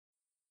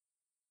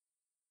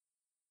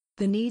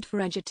The need for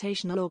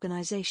agitational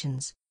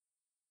organizations.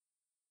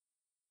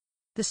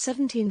 The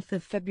 17th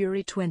of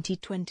February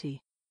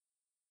 2020.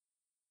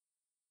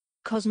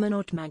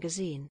 Cosmonaut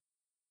magazine.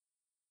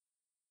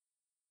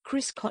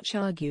 Koch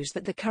argues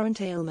that the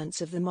current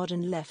ailments of the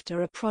modern left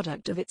are a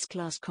product of its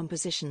class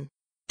composition.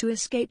 To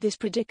escape this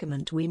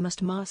predicament, we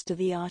must master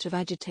the art of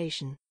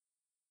agitation.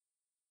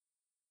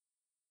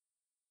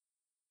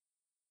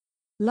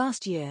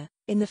 Last year,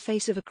 in the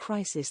face of a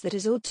crisis that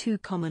is all too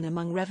common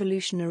among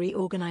revolutionary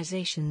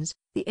organizations,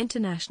 the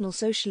International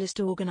Socialist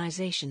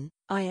Organization,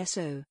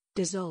 ISO,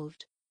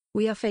 dissolved.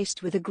 We are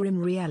faced with a grim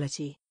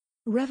reality.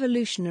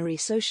 Revolutionary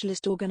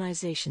socialist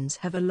organizations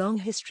have a long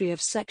history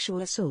of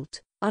sexual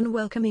assault,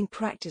 unwelcoming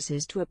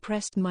practices to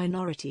oppressed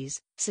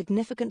minorities,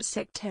 significant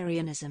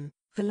sectarianism,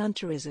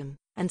 voluntarism,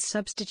 and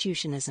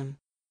substitutionism.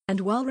 And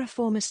while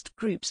reformist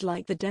groups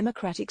like the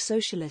Democratic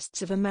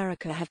Socialists of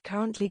America have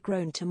currently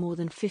grown to more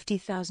than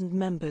 50,000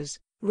 members,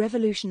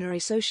 revolutionary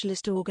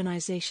socialist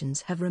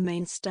organizations have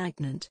remained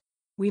stagnant.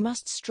 We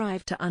must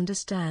strive to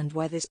understand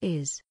why this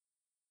is.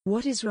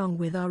 What is wrong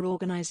with our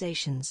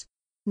organizations?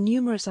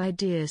 Numerous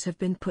ideas have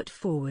been put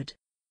forward.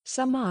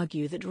 Some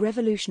argue that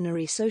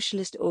revolutionary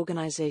socialist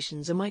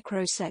organizations are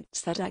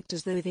microsects that act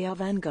as though they are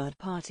vanguard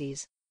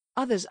parties.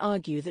 Others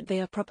argue that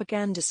they are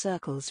propaganda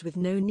circles with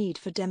no need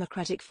for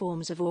democratic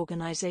forms of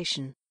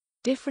organization.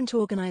 Different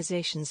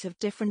organizations have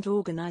different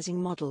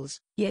organizing models,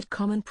 yet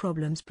common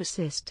problems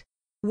persist.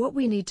 What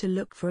we need to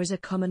look for is a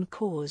common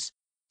cause.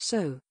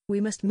 So, we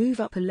must move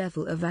up a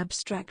level of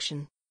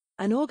abstraction.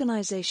 An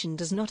organization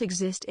does not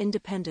exist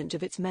independent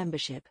of its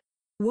membership.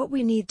 What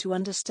we need to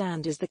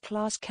understand is the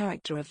class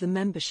character of the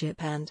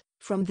membership and,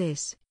 from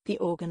this, the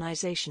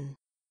organization.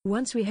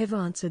 Once we have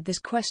answered this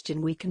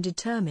question, we can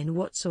determine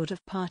what sort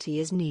of party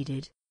is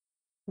needed.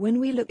 When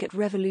we look at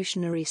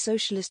revolutionary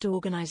socialist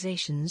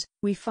organizations,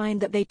 we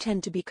find that they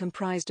tend to be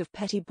comprised of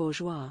petty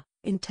bourgeois,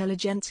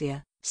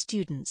 intelligentsia,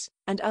 students,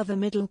 and other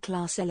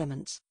middle-class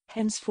elements,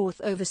 henceforth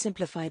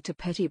oversimplified to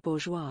petty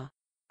bourgeois.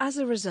 As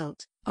a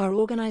result, our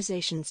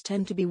organizations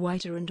tend to be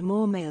whiter and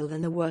more male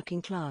than the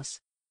working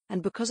class.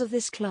 And because of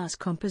this class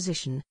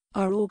composition,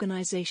 our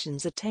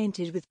organizations are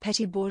tainted with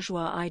petty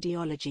bourgeois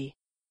ideology.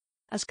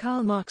 As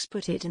Karl Marx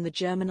put it in the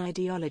German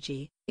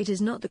Ideology, it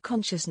is not the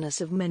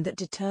consciousness of men that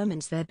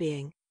determines their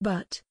being,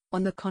 but,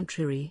 on the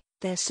contrary,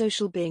 their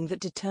social being that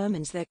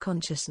determines their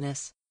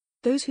consciousness.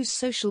 Those whose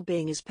social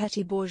being is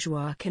petty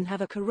bourgeois can have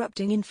a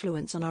corrupting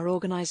influence on our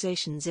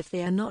organizations if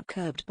they are not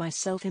curbed by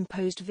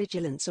self-imposed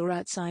vigilance or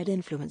outside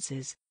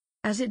influences.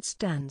 As it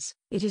stands,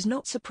 it is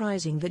not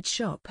surprising that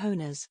shop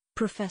owners,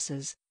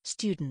 professors,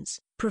 students,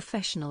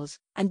 professionals,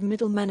 and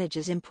middle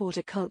managers import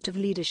a cult of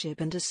leadership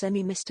and a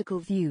semi-mystical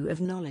view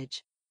of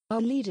knowledge.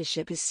 Our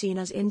leadership is seen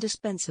as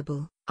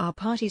indispensable, our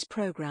party's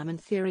program and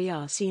theory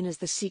are seen as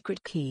the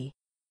secret key.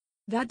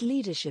 That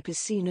leadership is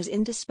seen as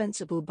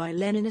indispensable by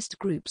Leninist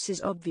groups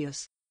is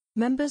obvious.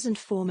 Members and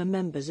former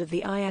members of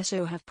the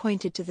ISO have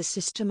pointed to the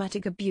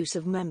systematic abuse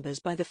of members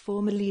by the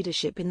former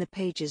leadership in the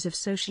pages of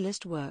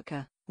Socialist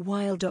Worker,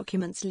 while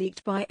documents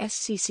leaked by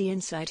SCC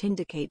Insight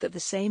indicate that the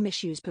same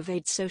issues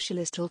pervade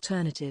Socialist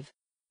Alternative.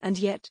 And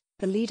yet,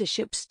 the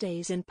leadership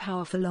stays in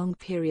power for long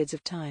periods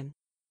of time.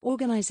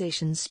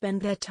 Organizations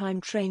spend their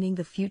time training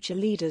the future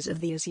leaders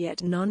of the as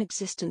yet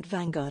non-existent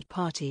vanguard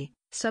party,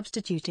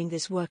 substituting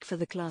this work for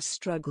the class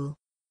struggle.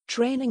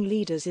 Training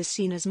leaders is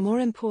seen as more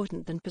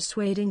important than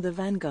persuading the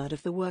vanguard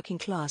of the working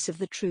class of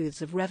the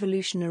truths of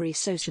revolutionary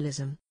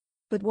socialism.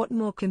 But what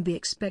more can be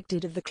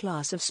expected of the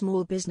class of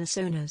small business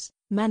owners,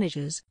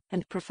 managers,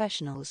 and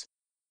professionals?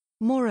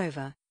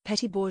 Moreover,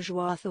 petty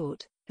bourgeois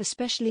thought,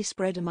 especially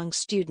spread among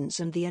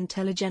students and the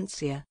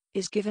intelligentsia,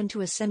 is given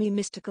to a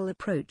semi-mystical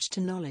approach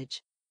to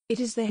knowledge. It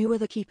is they who are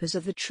the keepers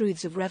of the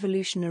truths of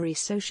revolutionary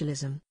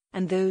socialism,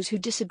 and those who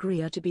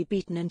disagree are to be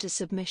beaten into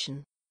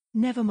submission.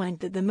 Never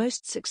mind that the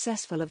most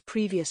successful of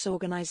previous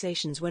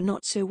organizations were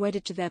not so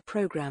wedded to their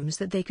programs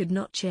that they could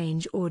not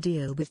change or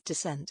deal with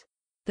dissent.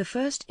 The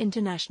First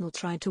International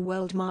tried to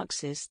weld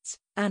Marxists,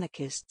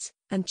 anarchists,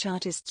 and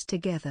Chartists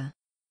together.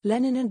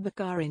 Lenin and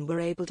Bukharin were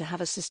able to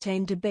have a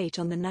sustained debate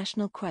on the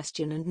national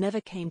question and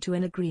never came to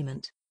an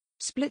agreement.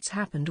 Splits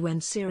happened when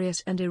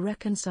serious and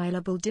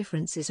irreconcilable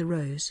differences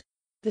arose.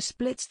 The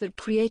splits that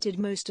created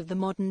most of the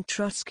modern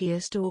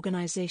Trotskyist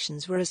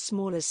organizations were as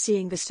small as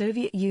seeing the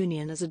Soviet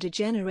Union as a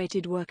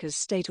degenerated workers'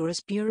 state or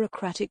as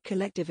bureaucratic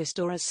collectivist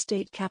or as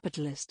state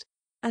capitalist.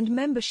 And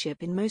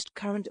membership in most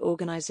current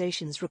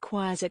organizations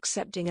requires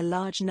accepting a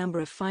large number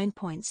of fine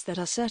points that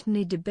are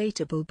certainly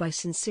debatable by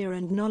sincere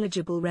and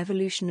knowledgeable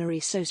revolutionary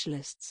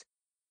socialists.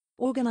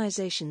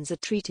 Organizations are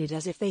treated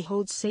as if they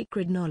hold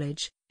sacred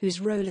knowledge,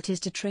 whose role it is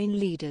to train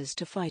leaders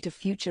to fight a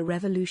future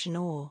revolution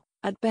or,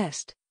 at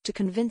best, to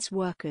convince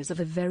workers of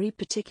a very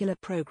particular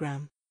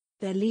program.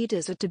 Their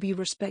leaders are to be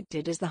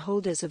respected as the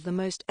holders of the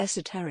most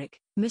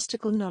esoteric,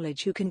 mystical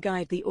knowledge who can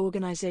guide the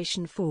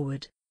organization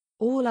forward.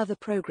 All other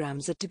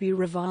programs are to be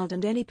reviled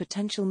and any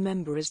potential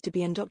member is to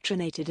be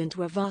indoctrinated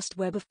into a vast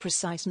web of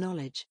precise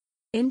knowledge.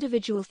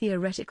 Individual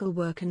theoretical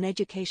work and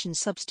education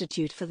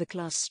substitute for the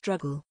class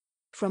struggle.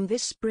 From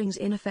this springs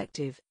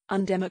ineffective,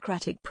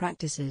 undemocratic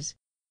practices.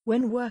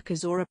 When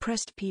workers or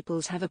oppressed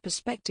peoples have a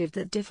perspective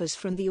that differs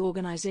from the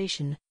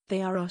organization,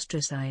 they are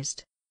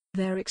ostracized.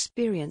 Their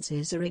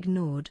experiences are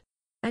ignored.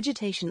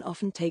 Agitation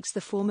often takes the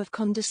form of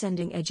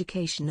condescending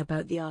education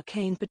about the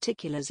arcane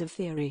particulars of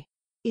theory.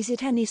 Is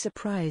it any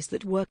surprise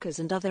that workers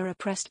and other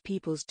oppressed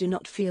peoples do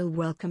not feel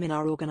welcome in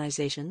our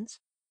organizations?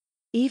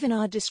 Even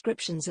our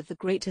descriptions of the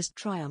greatest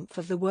triumph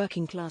of the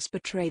working class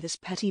betray this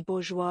petty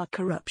bourgeois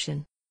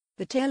corruption.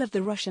 The tale of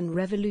the Russian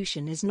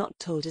Revolution is not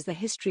told as the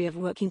history of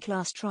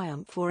working-class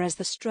triumph or as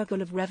the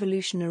struggle of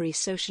revolutionary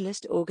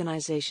socialist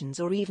organizations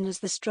or even as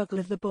the struggle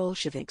of the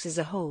Bolsheviks as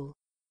a whole.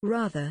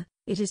 Rather,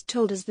 it is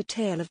told as the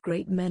tale of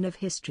great men of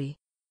history.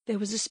 There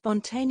was a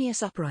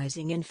spontaneous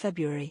uprising in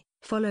February,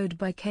 followed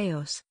by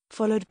chaos,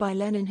 followed by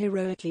Lenin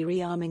heroically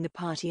rearming the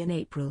party in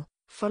April,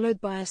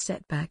 followed by a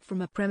setback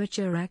from a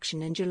premature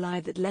action in July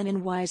that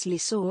Lenin wisely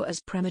saw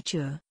as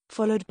premature,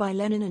 followed by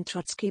Lenin and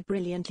Trotsky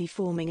brilliantly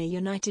forming a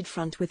united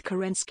front with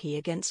Kerensky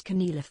against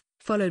Kornilov,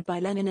 followed by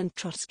Lenin and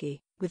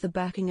Trotsky, with the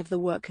backing of the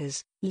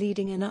workers,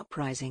 leading an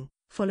uprising,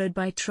 followed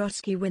by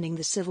Trotsky winning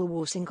the civil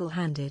war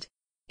single-handed.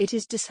 It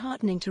is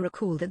disheartening to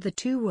recall that the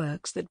two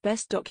works that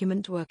best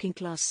document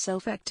working-class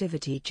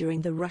self-activity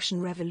during the Russian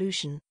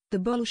Revolution, The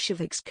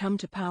Bolsheviks Come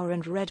to Power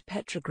and Red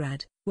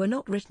Petrograd, were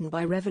not written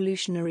by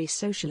revolutionary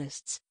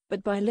socialists,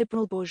 but by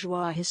liberal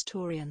bourgeois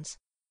historians.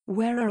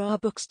 Where are our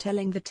books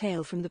telling the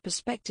tale from the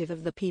perspective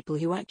of the people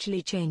who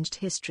actually changed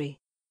history?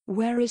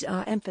 Where is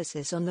our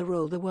emphasis on the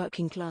role the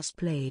working class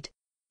played?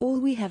 All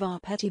we have are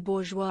petty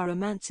bourgeois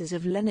romances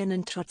of Lenin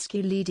and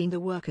Trotsky leading the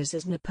workers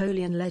as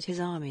Napoleon led his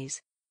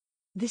armies.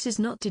 This is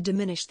not to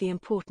diminish the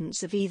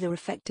importance of either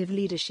effective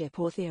leadership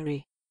or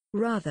theory.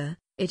 Rather,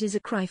 it is a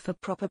cry for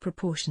proper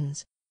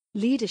proportions.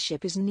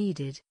 Leadership is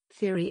needed,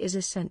 theory is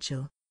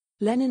essential.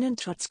 Lenin and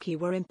Trotsky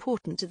were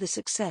important to the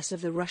success of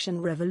the Russian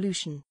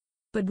Revolution.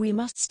 But we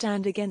must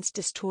stand against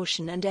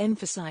distortion and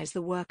emphasize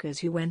the workers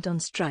who went on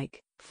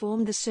strike,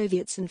 formed the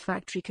Soviets and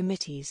factory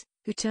committees,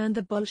 who turned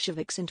the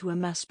Bolsheviks into a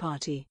mass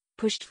party,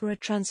 pushed for a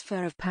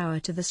transfer of power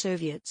to the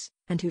Soviets,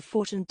 and who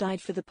fought and died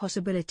for the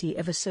possibility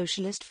of a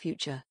socialist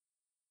future.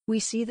 We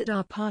see that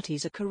our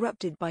parties are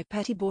corrupted by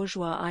petty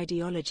bourgeois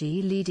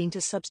ideology leading to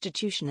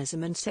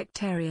substitutionism and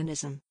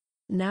sectarianism.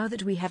 Now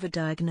that we have a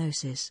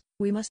diagnosis,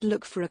 we must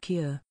look for a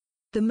cure.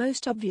 The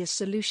most obvious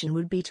solution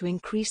would be to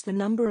increase the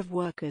number of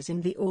workers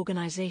in the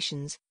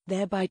organizations,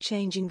 thereby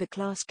changing the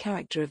class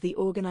character of the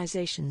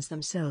organizations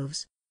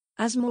themselves.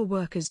 As more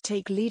workers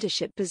take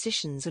leadership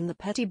positions and the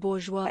petty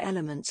bourgeois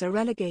elements are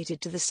relegated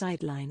to the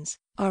sidelines,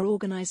 our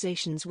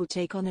organizations will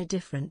take on a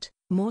different,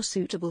 more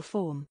suitable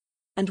form.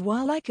 And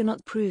while I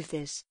cannot prove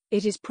this,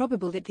 it is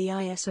probable that the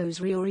ISO's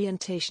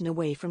reorientation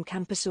away from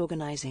campus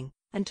organizing,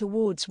 and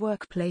towards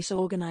workplace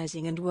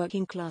organizing and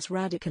working-class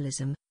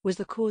radicalism, was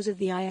the cause of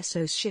the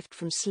ISO's shift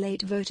from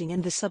slate voting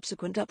and the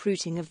subsequent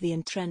uprooting of the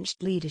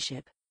entrenched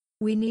leadership.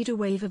 We need a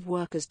wave of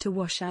workers to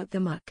wash out the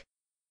muck.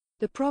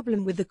 The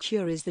problem with the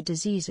cure is the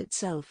disease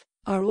itself.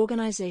 Our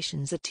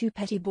organizations are too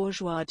petty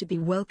bourgeois to be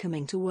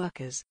welcoming to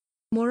workers.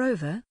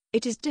 Moreover,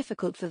 it is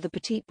difficult for the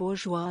petite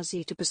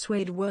bourgeoisie to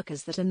persuade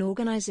workers that an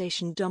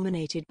organization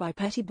dominated by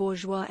petty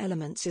bourgeois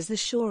elements is the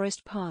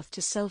surest path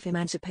to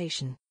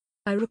self-emancipation.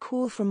 I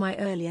recall from my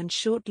early and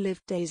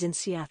short-lived days in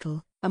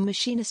Seattle, a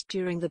machinist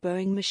during the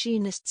Boeing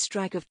machinist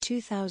strike of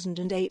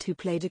 2008 who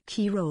played a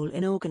key role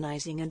in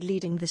organizing and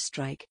leading the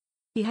strike.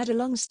 He had a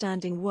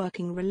long-standing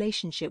working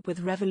relationship with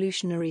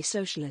revolutionary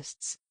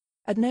socialists.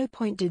 At no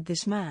point did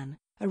this man,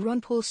 a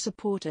Ron Paul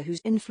supporter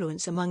whose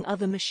influence among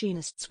other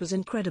machinists was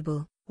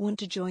incredible, want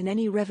to join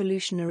any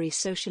revolutionary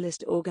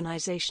socialist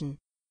organization.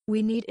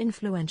 We need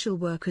influential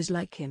workers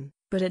like him,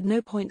 but at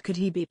no point could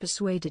he be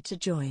persuaded to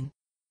join.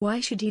 Why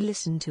should he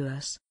listen to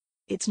us?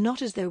 It's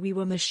not as though we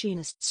were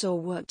machinists or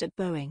worked at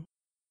Boeing.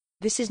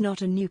 This is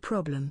not a new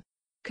problem.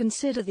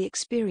 Consider the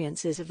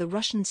experiences of the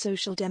Russian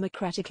Social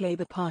Democratic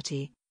Labour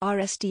Party,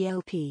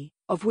 RSDLP,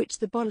 of which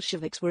the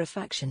Bolsheviks were a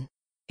faction.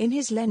 In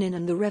his Lenin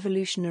and the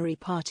Revolutionary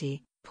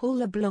Party, Paul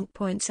LeBlanc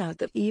points out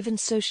that even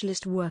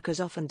socialist workers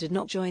often did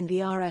not join the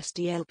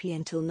RSDLP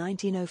until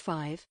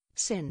 1905,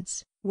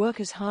 since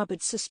workers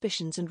harbored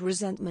suspicions and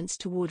resentments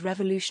toward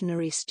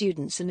revolutionary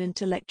students and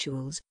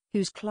intellectuals,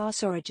 whose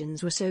class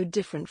origins were so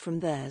different from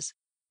theirs.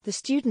 The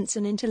students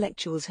and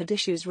intellectuals had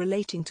issues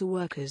relating to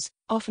workers,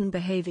 often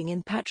behaving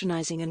in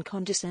patronizing and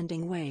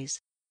condescending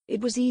ways.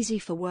 It was easy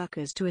for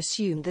workers to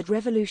assume that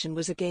revolution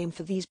was a game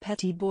for these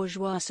petty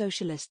bourgeois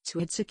socialists who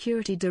had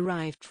security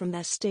derived from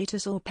their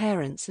status or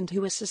parents and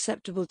who were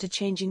susceptible to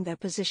changing their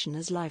position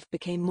as life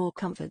became more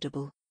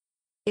comfortable.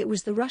 It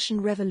was the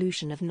Russian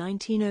Revolution of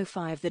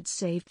 1905 that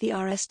saved the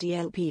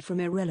RSDLP from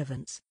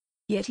irrelevance.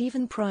 Yet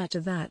even prior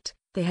to that,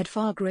 they had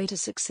far greater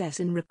success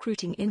in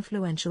recruiting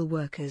influential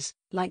workers,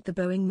 like the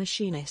Boeing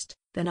machinist,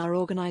 than our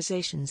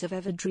organizations have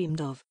ever dreamed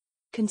of.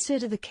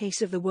 Consider the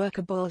case of the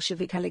worker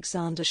Bolshevik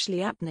Alexander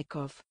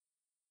Shliapnikov.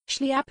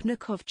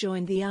 Shliapnikov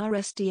joined the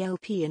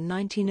RSDLP in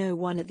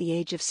 1901 at the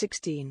age of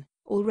 16,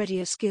 already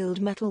a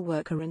skilled metal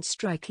worker and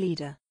strike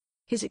leader.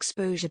 His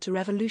exposure to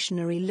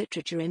revolutionary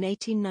literature in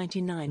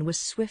 1899 was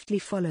swiftly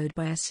followed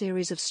by a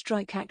series of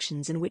strike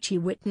actions in which he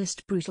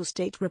witnessed brutal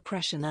state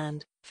repression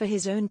and, for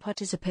his own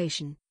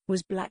participation,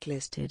 was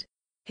blacklisted.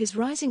 His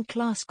rising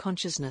class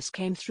consciousness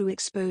came through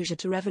exposure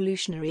to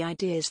revolutionary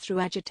ideas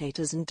through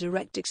agitators and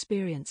direct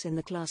experience in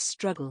the class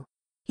struggle.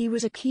 He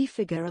was a key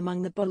figure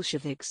among the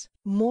Bolsheviks,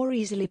 more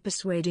easily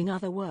persuading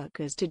other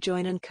workers to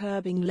join and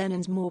curbing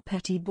Lenin's more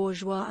petty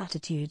bourgeois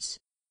attitudes.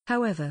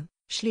 However,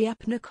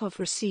 Shliapnikov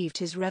received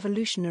his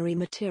revolutionary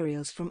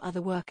materials from other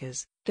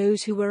workers,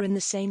 those who were in the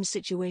same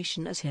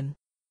situation as him.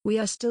 We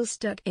are still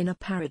stuck in a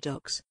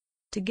paradox.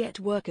 To get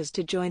workers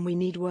to join, we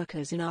need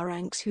workers in our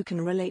ranks who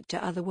can relate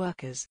to other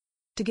workers.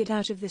 To get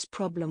out of this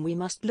problem, we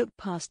must look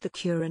past the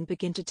cure and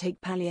begin to take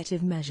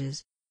palliative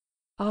measures.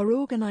 Our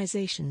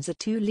organizations are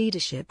too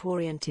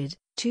leadership-oriented,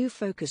 too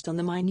focused on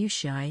the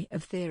minutiae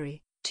of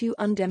theory, too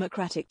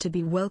undemocratic to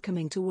be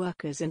welcoming to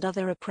workers and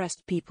other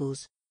oppressed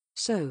peoples.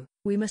 So,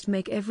 we must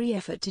make every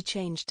effort to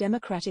change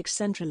democratic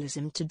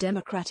centralism to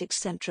democratic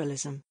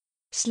centralism.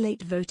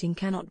 Slate voting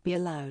cannot be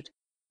allowed.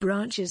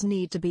 Branches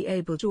need to be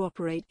able to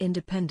operate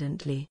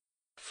independently.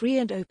 Free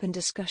and open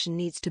discussion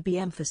needs to be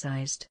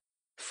emphasized.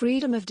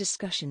 Freedom of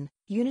discussion,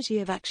 unity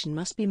of action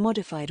must be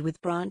modified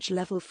with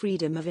branch-level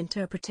freedom of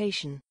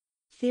interpretation.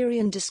 Theory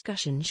and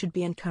discussion should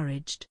be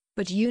encouraged,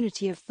 but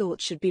unity of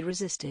thought should be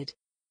resisted.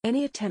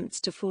 Any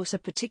attempts to force a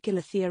particular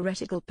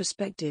theoretical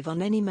perspective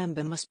on any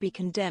member must be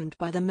condemned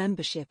by the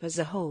membership as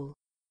a whole.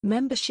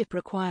 Membership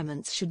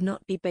requirements should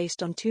not be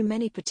based on too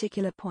many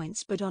particular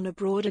points but on a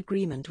broad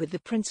agreement with the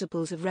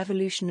principles of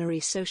revolutionary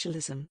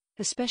socialism,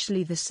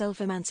 especially the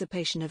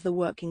self-emancipation of the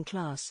working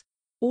class.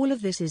 All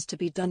of this is to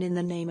be done in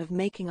the name of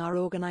making our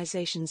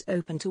organizations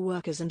open to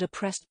workers and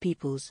oppressed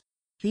peoples.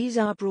 These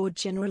are broad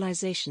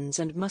generalizations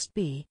and must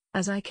be,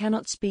 as I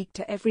cannot speak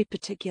to every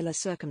particular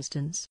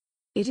circumstance.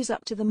 It is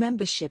up to the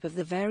membership of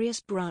the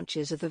various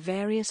branches of the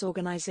various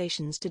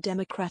organizations to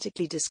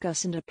democratically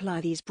discuss and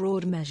apply these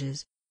broad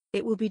measures.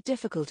 It will be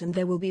difficult and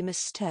there will be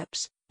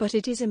missteps, but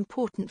it is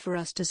important for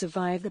us to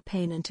survive the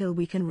pain until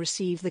we can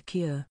receive the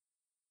cure.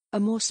 A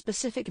more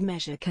specific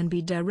measure can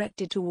be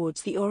directed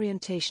towards the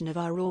orientation of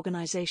our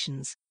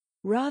organizations.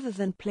 Rather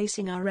than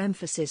placing our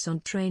emphasis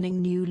on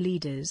training new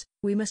leaders,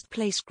 we must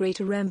place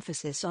greater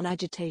emphasis on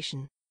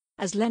agitation.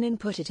 As Lenin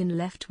put it in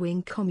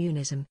Left-Wing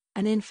Communism,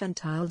 an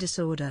infantile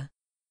disorder.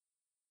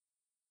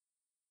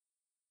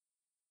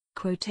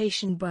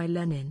 Quotation by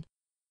Lenin.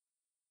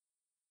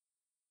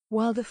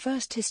 While the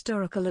first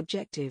historical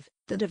objective,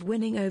 that of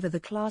winning over the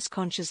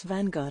class-conscious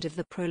vanguard of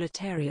the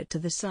proletariat to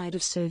the side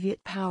of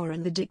Soviet power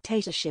and the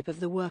dictatorship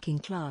of the working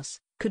class,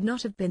 could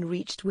not have been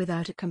reached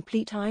without a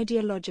complete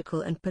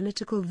ideological and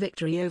political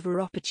victory over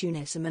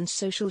opportunism and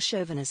social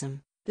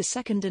chauvinism, the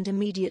second and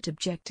immediate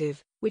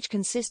objective, which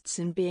consists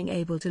in being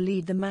able to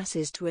lead the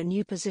masses to a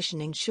new position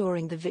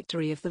ensuring the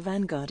victory of the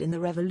vanguard in the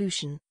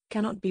revolution,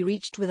 cannot be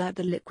reached without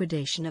the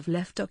liquidation of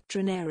left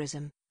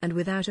doctrinarism, and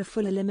without a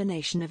full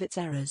elimination of its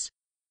errors.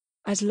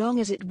 As long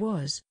as it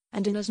was,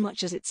 and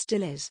inasmuch as it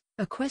still is,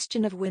 a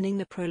question of winning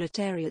the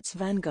proletariat's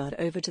vanguard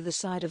over to the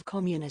side of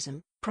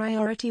communism,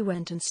 priority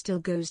went and still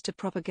goes to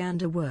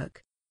propaganda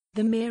work.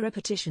 The mere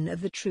repetition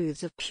of the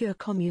truths of pure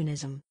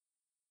communism.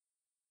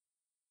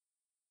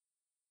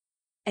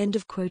 End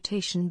of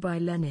quotation by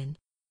Lenin.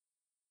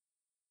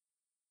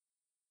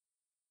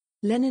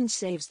 Lenin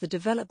saves the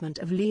development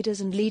of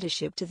leaders and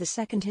leadership to the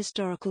second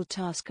historical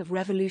task of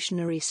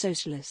revolutionary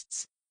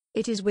socialists.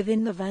 It is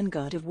within the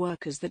vanguard of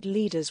workers that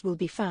leaders will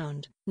be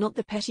found, not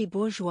the petty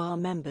bourgeois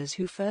members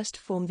who first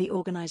form the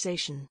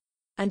organization.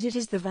 And it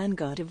is the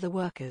vanguard of the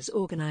workers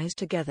organized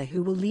together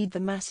who will lead the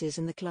masses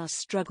in the class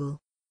struggle.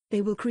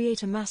 They will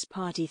create a mass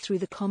party through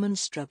the common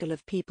struggle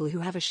of people who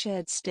have a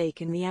shared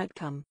stake in the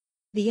outcome.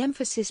 The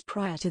emphasis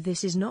prior to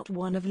this is not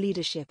one of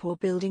leadership or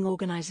building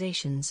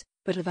organizations,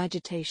 but of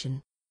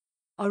agitation.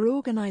 Our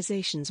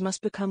organizations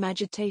must become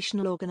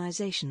agitational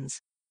organizations.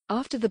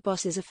 After the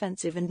Boss's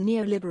offensive and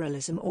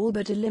neoliberalism all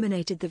but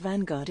eliminated the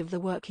vanguard of the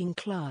working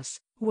class,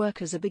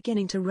 workers are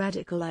beginning to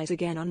radicalize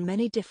again on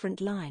many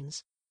different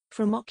lines.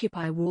 From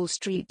Occupy Wall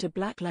Street to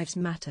Black Lives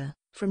Matter,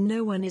 from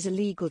No One is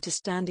Illegal to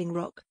Standing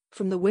Rock,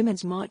 from the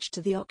Women's March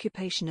to the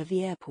occupation of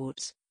the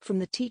airports, from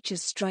the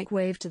teachers' strike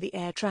wave to the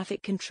air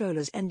traffic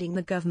controllers ending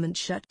the government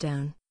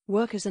shutdown,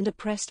 workers and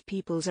oppressed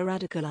peoples are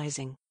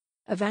radicalizing.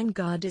 A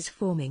vanguard is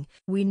forming.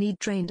 We need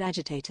trained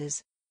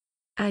agitators.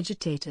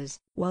 Agitators,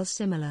 while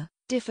similar,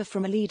 differ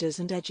from leaders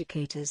and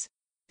educators.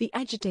 The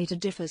agitator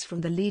differs from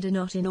the leader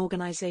not in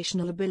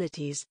organizational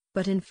abilities,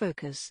 but in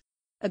focus.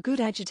 A good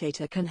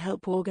agitator can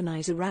help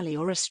organize a rally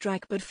or a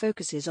strike but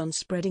focuses on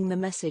spreading the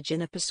message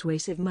in a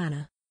persuasive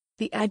manner.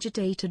 The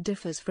agitator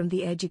differs from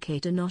the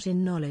educator not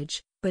in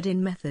knowledge, but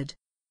in method.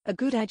 A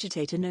good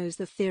agitator knows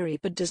the theory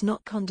but does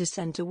not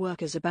condescend to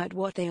workers about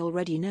what they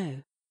already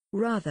know.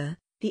 Rather,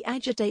 the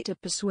agitator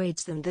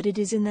persuades them that it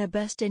is in their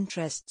best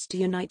interests to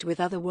unite with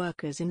other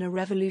workers in a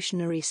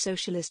revolutionary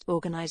socialist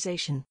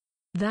organization.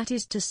 That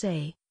is to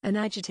say, an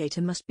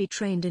agitator must be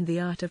trained in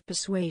the art of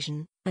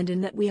persuasion, and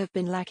in that we have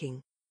been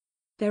lacking.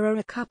 There are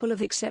a couple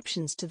of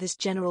exceptions to this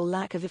general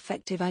lack of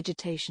effective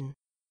agitation.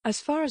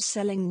 As far as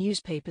selling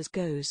newspapers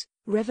goes,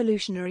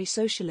 revolutionary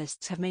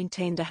socialists have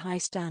maintained a high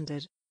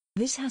standard.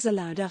 This has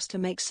allowed us to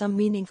make some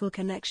meaningful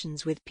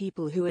connections with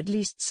people who at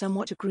least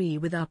somewhat agree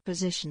with our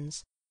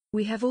positions.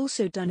 We have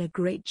also done a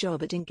great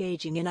job at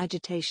engaging in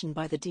agitation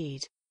by the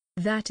deed.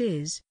 That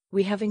is,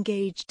 we have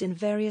engaged in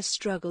various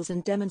struggles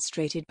and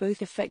demonstrated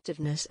both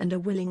effectiveness and a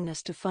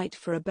willingness to fight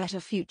for a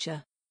better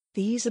future.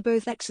 These are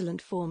both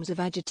excellent forms of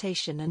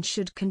agitation and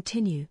should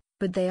continue,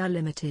 but they are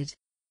limited.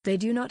 They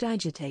do not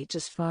agitate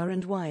as far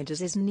and wide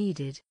as is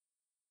needed.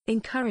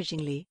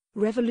 Encouragingly,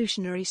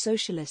 revolutionary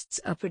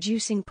socialists are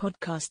producing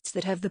podcasts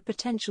that have the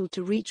potential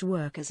to reach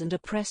workers and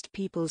oppressed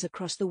peoples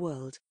across the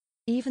world.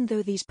 Even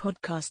though these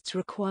podcasts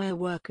require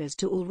workers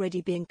to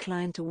already be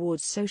inclined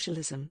towards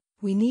socialism,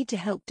 we need to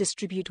help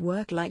distribute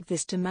work like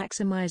this to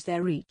maximize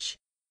their reach.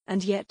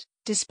 And yet,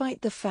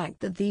 despite the fact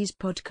that these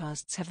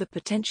podcasts have the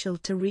potential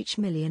to reach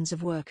millions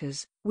of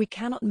workers, we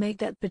cannot make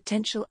that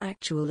potential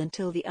actual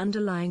until the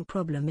underlying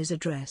problem is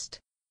addressed.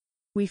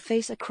 We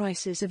face a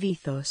crisis of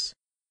ethos.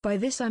 By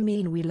this I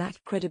mean we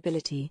lack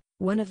credibility,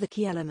 one of the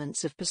key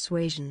elements of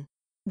persuasion.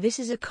 This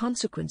is a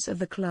consequence of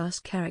the class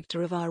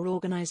character of our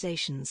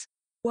organizations.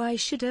 Why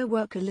should a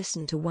worker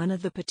listen to one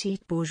of the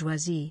petite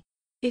bourgeoisie?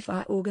 If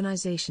our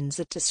organizations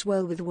are to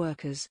swell with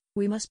workers,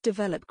 we must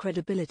develop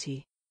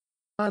credibility.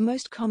 Our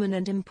most common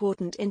and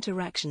important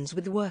interactions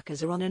with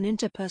workers are on an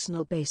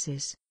interpersonal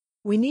basis.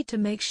 We need to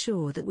make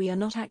sure that we are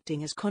not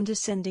acting as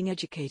condescending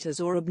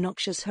educators or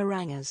obnoxious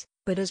haranguers,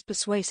 but as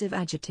persuasive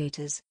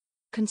agitators.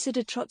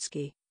 Consider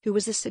Trotsky, who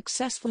was a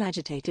successful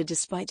agitator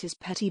despite his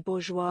petty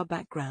bourgeois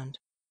background.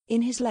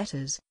 In his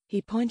letters,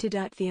 he pointed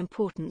out the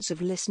importance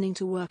of listening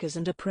to workers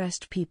and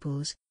oppressed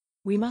peoples.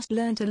 We must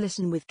learn to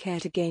listen with care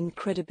to gain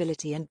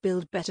credibility and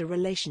build better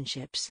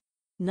relationships.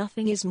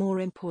 Nothing is more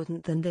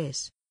important than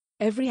this.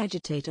 Every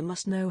agitator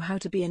must know how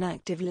to be an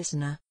active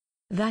listener.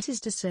 That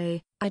is to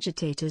say,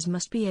 agitators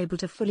must be able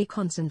to fully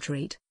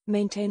concentrate,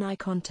 maintain eye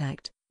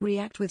contact,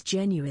 react with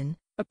genuine,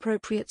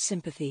 appropriate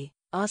sympathy,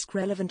 ask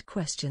relevant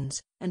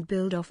questions, and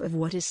build off of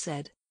what is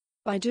said.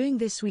 By doing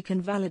this we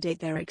can validate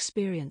their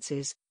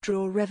experiences,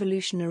 draw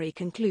revolutionary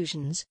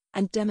conclusions,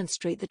 and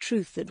demonstrate the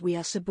truth that we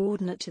are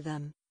subordinate to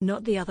them,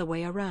 not the other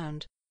way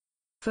around.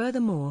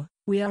 Furthermore,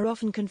 we are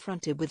often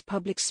confronted with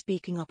public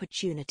speaking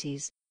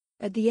opportunities.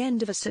 At the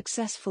end of a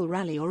successful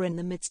rally or in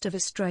the midst of a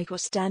strike or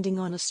standing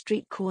on a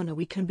street corner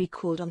we can be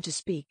called on to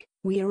speak.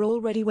 We are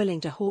already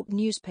willing to hawk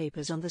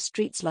newspapers on the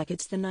streets like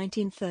it's the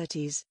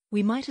 1930s,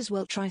 we might as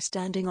well try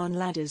standing on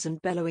ladders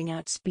and bellowing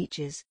out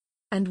speeches.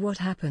 And what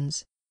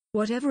happens?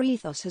 Whatever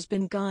ethos has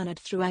been garnered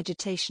through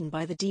agitation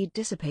by the deed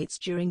dissipates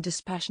during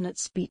dispassionate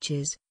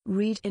speeches,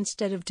 read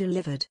instead of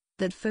delivered,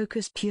 that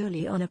focus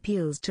purely on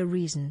appeals to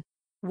reason.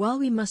 While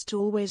we must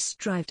always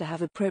strive to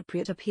have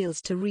appropriate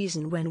appeals to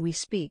reason when we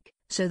speak,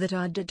 so that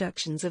our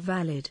deductions are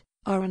valid,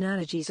 our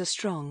analogies are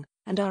strong,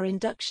 and our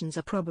inductions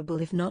are probable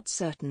if not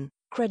certain,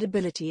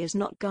 credibility is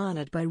not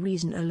garnered by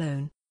reason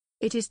alone.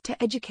 It is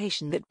to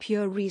education that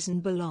pure reason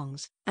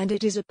belongs, and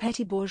it is a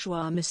petty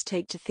bourgeois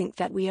mistake to think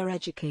that we are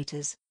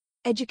educators.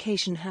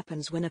 Education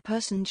happens when a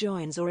person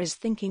joins or is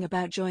thinking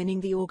about joining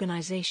the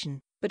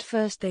organization, but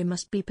first they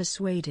must be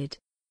persuaded.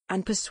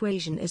 And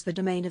persuasion is the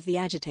domain of the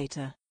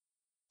agitator.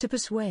 To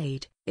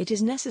persuade, it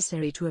is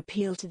necessary to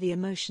appeal to the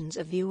emotions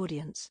of the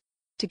audience.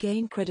 To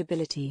gain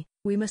credibility,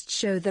 we must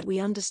show that we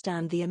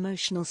understand the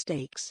emotional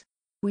stakes.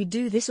 We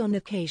do this on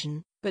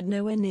occasion, but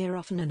nowhere near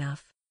often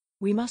enough.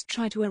 We must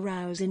try to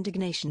arouse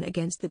indignation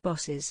against the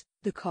bosses,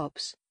 the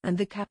cops, and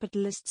the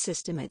capitalist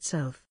system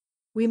itself.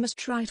 We must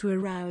try to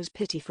arouse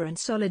pity for and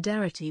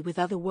solidarity with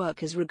other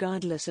workers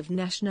regardless of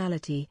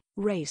nationality,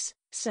 race,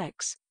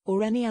 sex,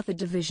 or any other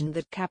division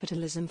that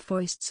capitalism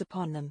foists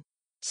upon them.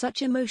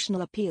 Such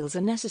emotional appeals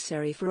are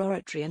necessary for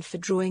oratory and for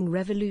drawing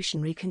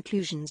revolutionary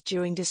conclusions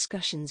during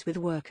discussions with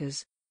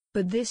workers.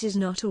 But this is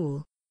not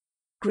all.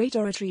 Great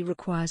oratory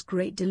requires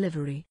great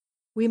delivery.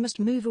 We must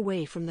move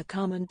away from the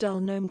calm and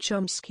dull Noam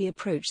Chomsky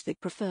approach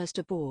that prefers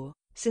to bore,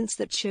 since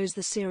that shows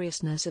the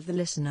seriousness of the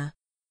listener.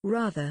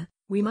 Rather,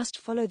 we must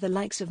follow the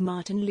likes of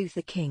Martin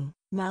Luther King,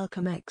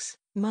 Malcolm X,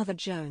 Mother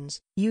Jones,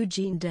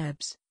 Eugene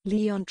Debs,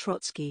 Leon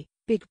Trotsky,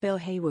 Big Bill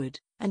Haywood,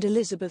 and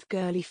Elizabeth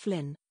Gurley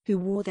Flynn, who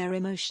wore their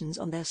emotions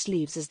on their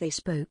sleeves as they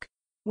spoke.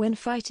 When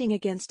fighting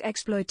against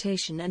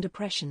exploitation and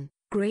oppression,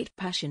 great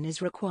passion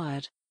is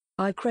required.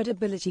 Our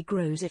credibility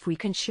grows if we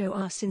can show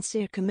our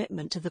sincere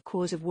commitment to the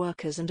cause of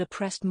workers and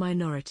oppressed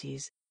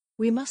minorities.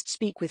 We must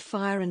speak with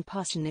fire and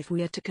passion if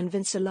we are to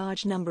convince a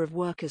large number of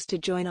workers to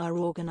join our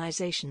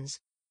organizations.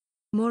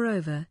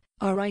 Moreover,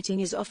 our writing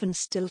is often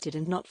stilted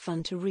and not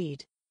fun to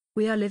read.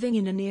 We are living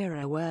in an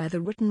era where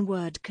the written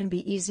word can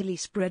be easily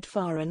spread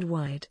far and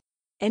wide.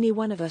 Any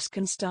one of us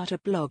can start a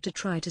blog to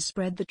try to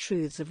spread the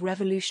truths of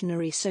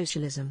revolutionary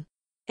socialism.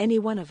 Any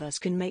one of us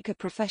can make a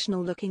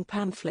professional-looking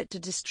pamphlet to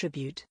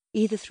distribute,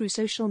 either through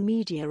social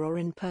media or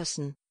in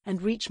person,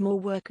 and reach more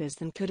workers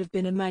than could have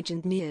been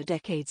imagined mere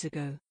decades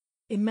ago.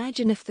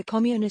 Imagine if the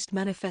Communist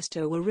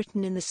Manifesto were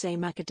written in the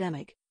same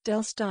academic,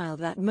 dull style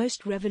that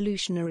most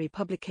revolutionary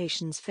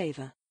publications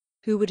favor.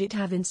 Who would it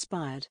have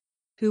inspired?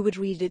 Who would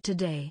read it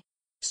today?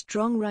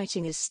 Strong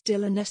writing is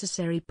still a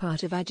necessary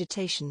part of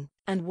agitation,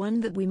 and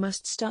one that we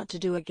must start to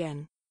do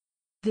again.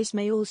 This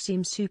may all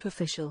seem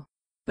superficial,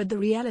 but the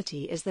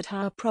reality is that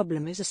our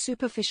problem is a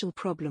superficial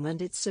problem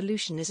and its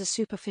solution is a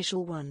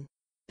superficial one.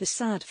 The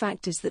sad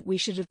fact is that we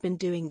should have been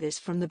doing this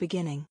from the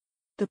beginning.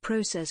 The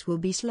process will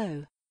be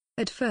slow.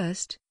 At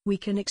first, we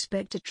can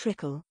expect a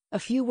trickle, a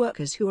few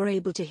workers who are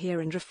able to hear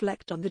and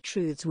reflect on the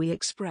truths we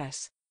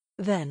express.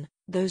 Then,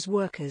 those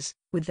workers,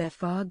 with their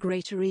far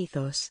greater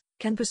ethos,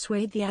 can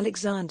persuade the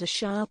Alexander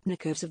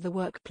Sharpnikovs of the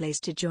workplace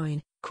to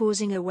join,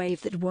 causing a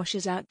wave that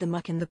washes out the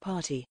muck in the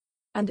party.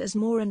 And as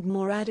more and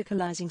more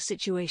radicalizing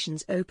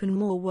situations open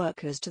more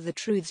workers to the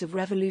truths of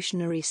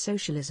revolutionary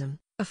socialism,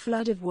 a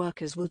flood of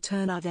workers will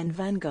turn our then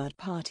vanguard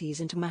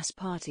parties into mass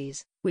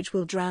parties, which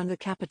will drown the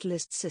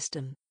capitalist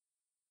system.